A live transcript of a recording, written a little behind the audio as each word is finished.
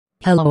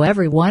Hello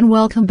everyone,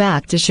 welcome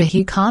back to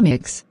Shahi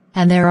Comics,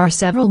 and there are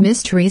several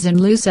mysteries and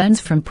loose ends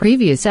from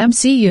previous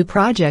MCU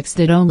projects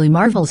that only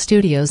Marvel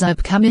Studios'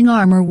 upcoming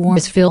Armor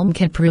Wars film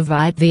can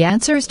provide the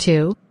answers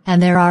to,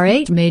 and there are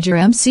 8 major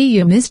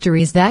MCU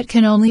mysteries that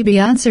can only be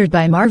answered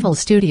by Marvel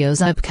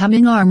Studios'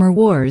 upcoming Armor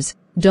Wars.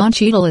 Don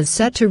Cheadle is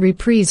set to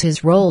reprise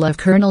his role of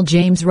Colonel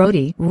James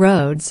Rhodey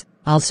Rhodes,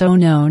 also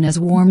known as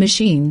War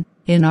Machine,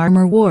 in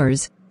Armor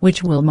Wars,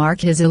 which will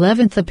mark his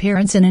 11th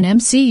appearance in an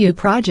MCU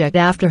project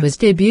after his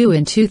debut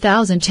in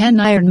 2010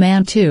 Iron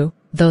Man 2,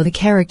 though the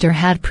character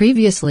had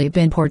previously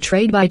been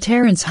portrayed by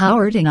Terrence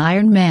Howard in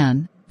Iron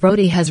Man.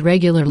 Rhodey has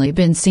regularly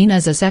been seen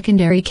as a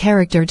secondary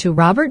character to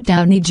Robert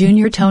Downey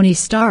Jr. Tony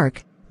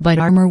Stark, but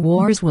Armor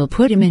Wars will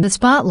put him in the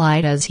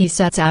spotlight as he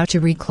sets out to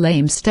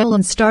reclaim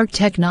stolen Stark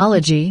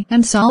technology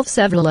and solve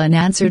several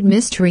unanswered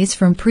mysteries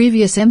from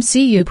previous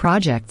MCU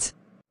projects.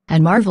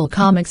 And Marvel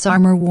Comics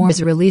Armor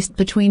Wars released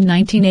between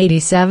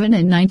 1987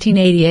 and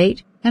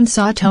 1988, and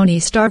saw Tony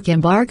Stark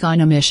embark on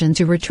a mission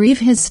to retrieve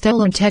his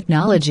stolen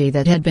technology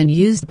that had been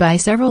used by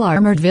several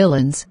armored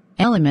villains.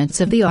 Elements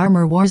of the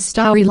Armor Wars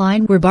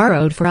storyline were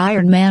borrowed for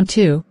Iron Man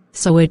 2,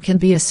 so it can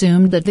be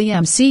assumed that the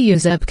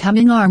MCU's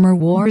upcoming Armor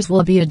Wars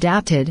will be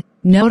adapted.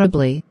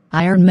 Notably,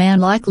 Iron Man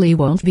likely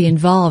won't be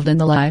involved in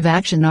the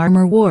live-action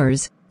Armor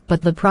Wars,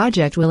 but the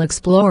project will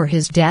explore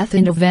his death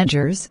in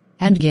Avengers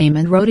Endgame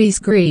and Rhodey's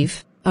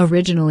grief.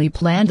 Originally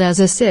planned as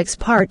a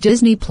 6-part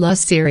Disney Plus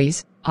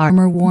series,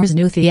 Armor Wars'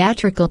 new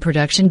theatrical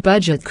production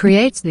budget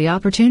creates the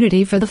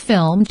opportunity for the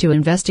film to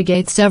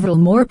investigate several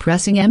more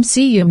pressing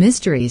MCU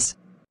mysteries.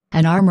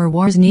 And Armor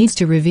Wars needs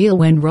to reveal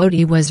when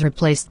Rhodey was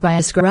replaced by a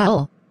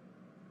Skrull.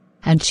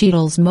 And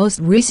Cheadle's most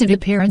recent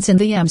appearance in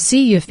the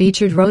MCU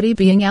featured Rhodey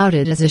being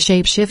outed as a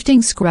shape-shifting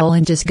Skrull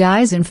in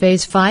disguise in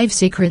Phase 5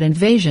 Secret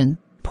Invasion,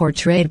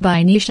 portrayed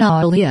by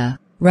Nisha Alia.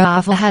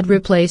 Rafa had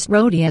replaced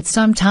Rhodey at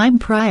some time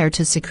prior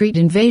to Secret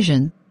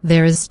Invasion.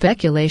 There is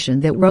speculation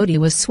that Rhodey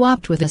was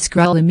swapped with a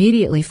Skrull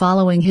immediately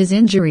following his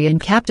injury in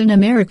Captain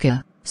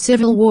America: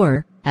 Civil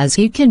War, as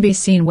he can be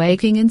seen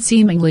waking in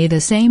seemingly the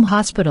same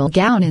hospital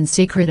gown in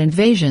Secret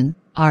Invasion.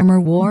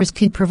 Armor Wars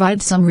could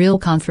provide some real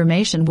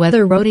confirmation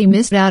whether Rhodey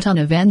missed out on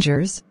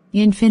Avengers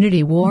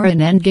Infinity War and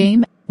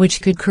Endgame,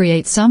 which could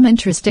create some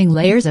interesting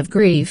layers of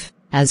grief,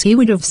 as he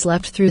would have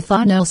slept through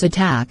Thanos'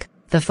 attack,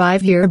 the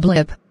 5-year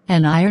blip,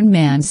 and Iron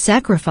Man's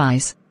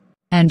sacrifice.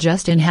 And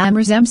Justin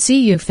Hammer's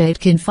MCU fate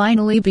can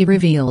finally be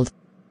revealed.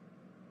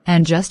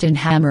 And Justin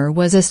Hammer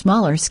was a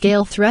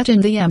smaller-scale threat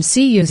in the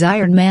MCU's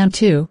Iron Man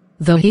 2,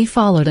 though he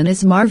followed in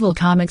his Marvel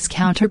Comics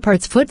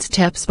counterpart's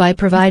footsteps by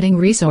providing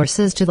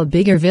resources to the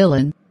bigger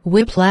villain,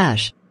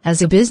 Whiplash.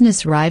 As a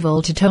business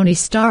rival to Tony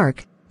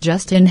Stark,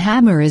 Justin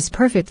Hammer is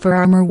perfect for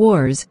Armor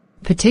Wars,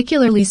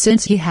 particularly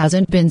since he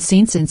hasn't been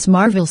seen since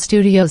Marvel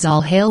Studios'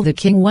 All Hail the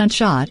King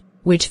one-shot,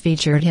 which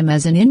featured him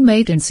as an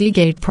inmate in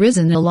Seagate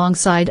Prison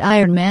alongside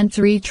Iron Man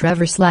 3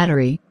 Trevor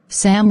Slattery.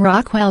 Sam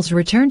Rockwell's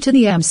return to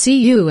the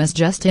MCU as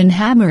Justin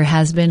Hammer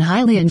has been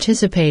highly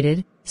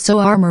anticipated, so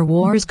Armor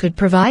Wars could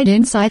provide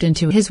insight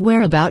into his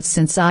whereabouts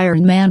since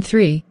Iron Man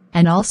 3,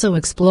 and also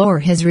explore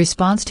his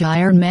response to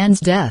Iron Man's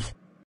death.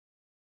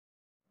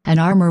 And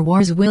Armor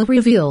Wars will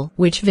reveal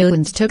which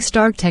villains took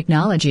Stark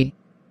technology.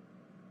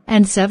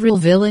 And several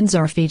villains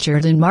are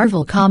featured in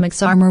Marvel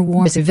Comics Armor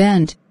Wars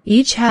event,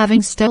 each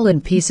having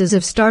stolen pieces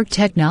of Stark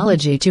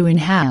technology to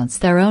enhance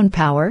their own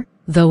power.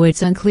 Though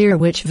it's unclear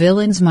which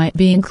villains might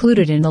be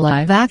included in the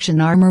live-action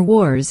Armor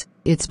Wars,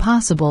 it's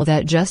possible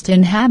that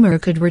Justin Hammer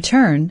could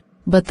return,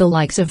 but the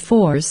likes of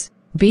Force,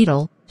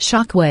 Beetle,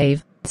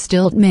 Shockwave,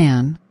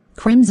 Stiltman,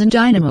 Crimson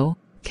Dynamo,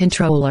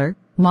 Controller,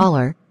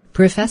 Mauler,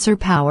 Professor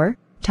Power,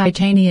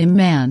 Titanium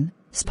Man,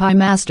 Spy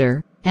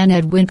Master, and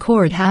Edwin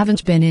Cord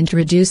haven't been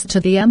introduced to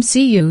the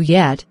MCU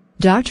yet.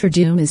 Doctor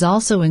Doom is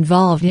also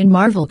involved in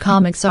Marvel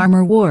Comics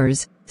Armor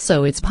Wars,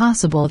 so it's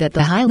possible that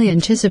the highly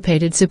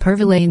anticipated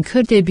supervillain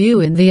could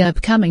debut in the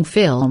upcoming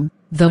film,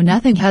 though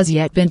nothing has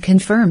yet been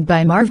confirmed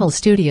by Marvel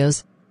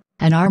Studios.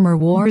 And Armor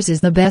Wars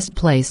is the best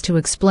place to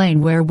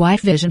explain where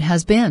White Vision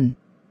has been.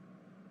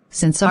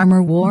 Since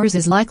Armor Wars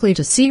is likely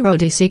to see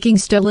Rhodey seeking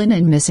stolen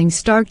and missing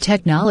Stark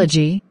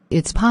technology,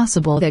 it's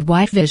possible that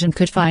White Vision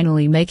could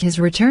finally make his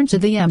return to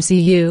the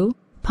MCU.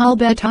 Paul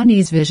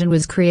Bettany's Vision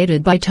was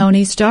created by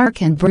Tony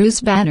Stark and Bruce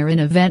Banner in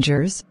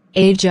Avengers: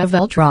 Age of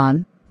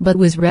Ultron, but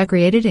was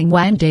recreated in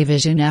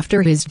WandaVision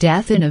after his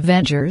death in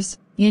Avengers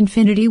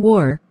Infinity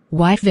War.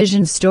 White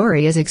Vision's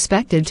story is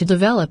expected to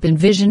develop in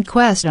Vision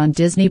Quest on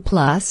Disney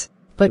Plus,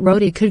 but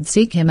Rhodey could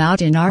seek him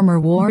out in Armor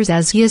Wars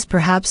as he is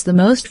perhaps the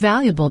most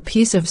valuable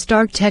piece of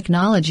Stark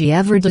technology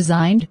ever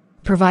designed,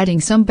 providing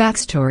some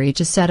backstory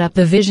to set up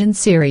the Vision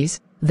series.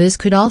 This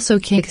could also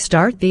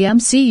kickstart the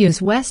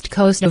MCU's West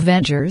Coast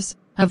Avengers,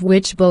 of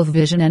which both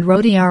Vision and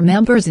Rhodey are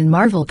members in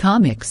Marvel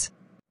Comics.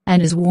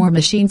 And is War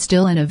Machine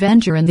still an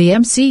Avenger in the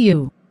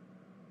MCU?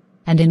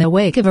 And in the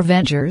wake of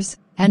Avengers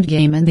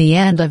Endgame and the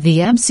end of the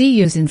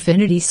MCU's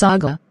Infinity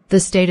Saga, the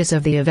status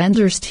of the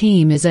Avengers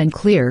team is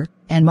unclear,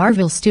 and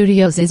Marvel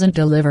Studios isn't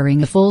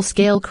delivering a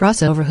full-scale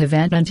crossover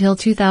event until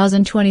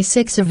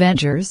 2026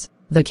 Avengers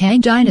the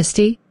Kang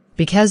Dynasty.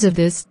 Because of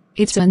this,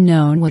 it's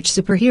unknown which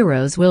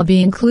superheroes will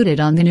be included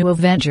on the new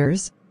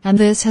Avengers, and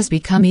this has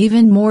become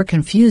even more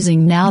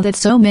confusing now that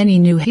so many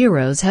new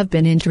heroes have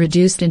been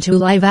introduced into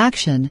live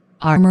action.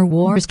 Armor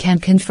Wars can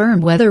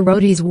confirm whether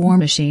Rhodey's War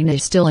Machine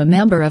is still a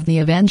member of the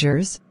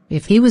Avengers.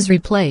 If he was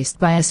replaced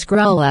by a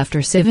Skrull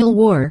after Civil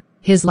War,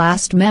 his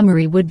last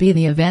memory would be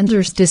the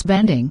Avengers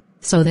disbanding,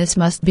 so this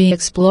must be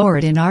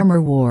explored in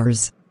Armor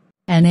Wars.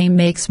 And AIM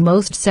makes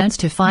most sense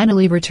to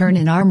finally return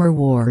in Armor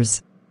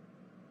Wars.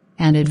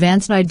 An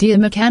advanced idea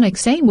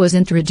mechanics AIM was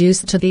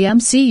introduced to the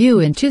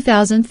MCU in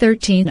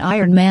 2013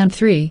 Iron Man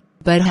 3,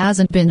 but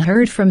hasn't been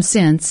heard from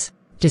since,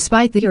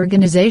 despite the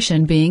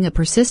organization being a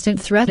persistent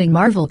threat in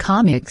Marvel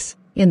Comics.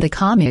 In the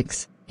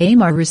comics,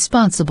 AIM are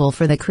responsible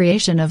for the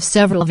creation of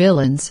several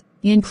villains,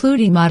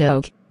 including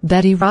MODOK,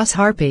 Betty Ross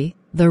Harpy,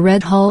 the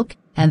Red Hulk,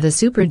 and the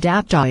Super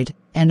Daptoid,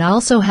 and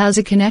also has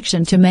a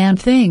connection to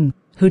Man-Thing,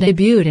 who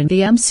debuted in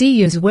the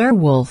MCU's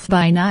Werewolf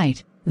by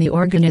Night. The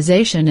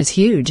organization is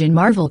huge in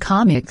Marvel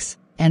Comics,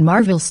 and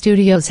Marvel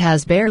Studios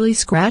has barely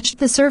scratched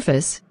the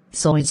surface,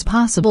 so it's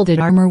possible that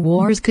Armor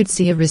Wars could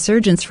see a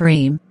resurgence for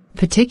AIM,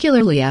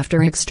 particularly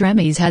after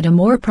Extremis had a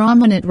more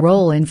prominent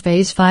role in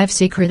Phase 5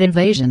 Secret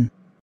Invasion.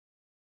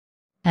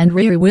 And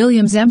Riri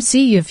Williams'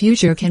 MCU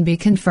future can be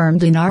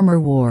confirmed in Armor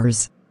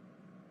Wars.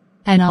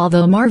 And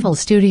although Marvel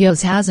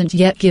Studios hasn't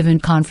yet given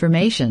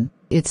confirmation,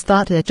 it's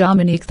thought that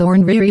Dominique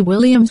Thorne Riri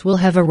Williams will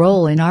have a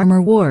role in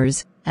Armor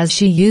Wars, as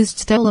she used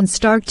stolen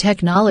Stark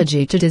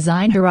technology to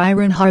design her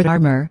Ironheart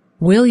armor.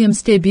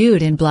 Williams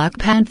debuted in Black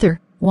Panther,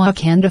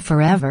 Wakanda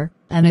Forever,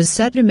 and is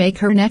set to make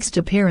her next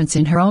appearance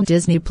in her own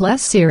Disney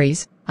Plus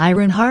series,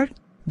 Ironheart.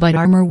 But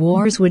Armor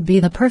Wars would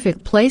be the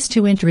perfect place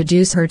to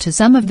introduce her to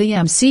some of the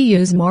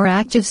MCU's more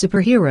active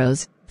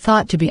superheroes.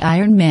 Thought to be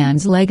Iron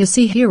Man's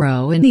legacy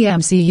hero in the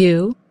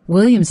MCU,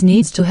 Williams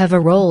needs to have a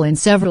role in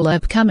several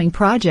upcoming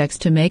projects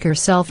to make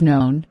herself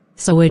known,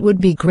 so it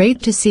would be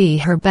great to see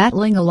her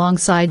battling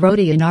alongside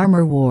Rhodey in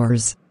Armor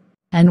Wars.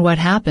 And what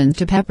happened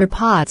to Pepper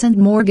Potts and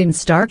Morgan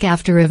Stark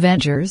after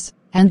Avengers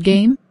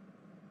Endgame?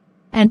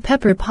 And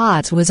Pepper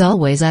Potts was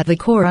always at the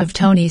core of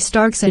Tony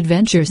Stark's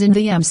adventures in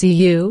the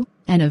MCU,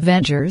 and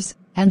Avengers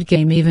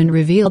Endgame even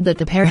revealed that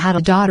the pair had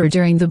a daughter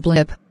during the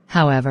blip.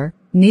 However,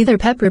 neither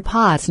Pepper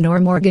Potts nor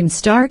Morgan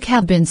Stark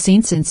have been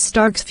seen since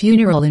Stark's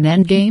funeral in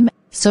Endgame,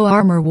 so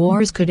Armor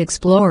Wars could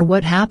explore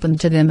what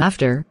happened to them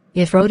after.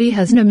 If Rhodey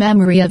has no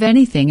memory of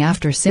anything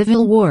after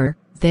Civil War,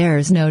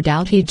 there's no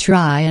doubt he'd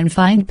try and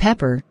find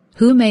Pepper,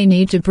 who may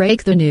need to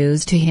break the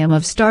news to him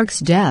of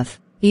Stark's death.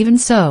 Even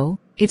so,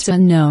 it's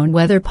unknown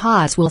whether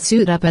Potts will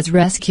suit up as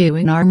Rescue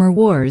in Armor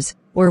Wars,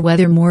 or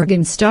whether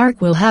Morgan Stark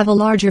will have a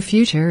larger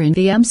future in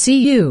the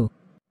MCU.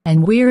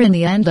 And we're in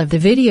the end of the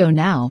video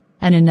now,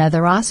 and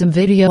another awesome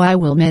video I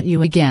will meet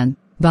you again.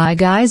 Bye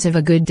guys, have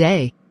a good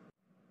day.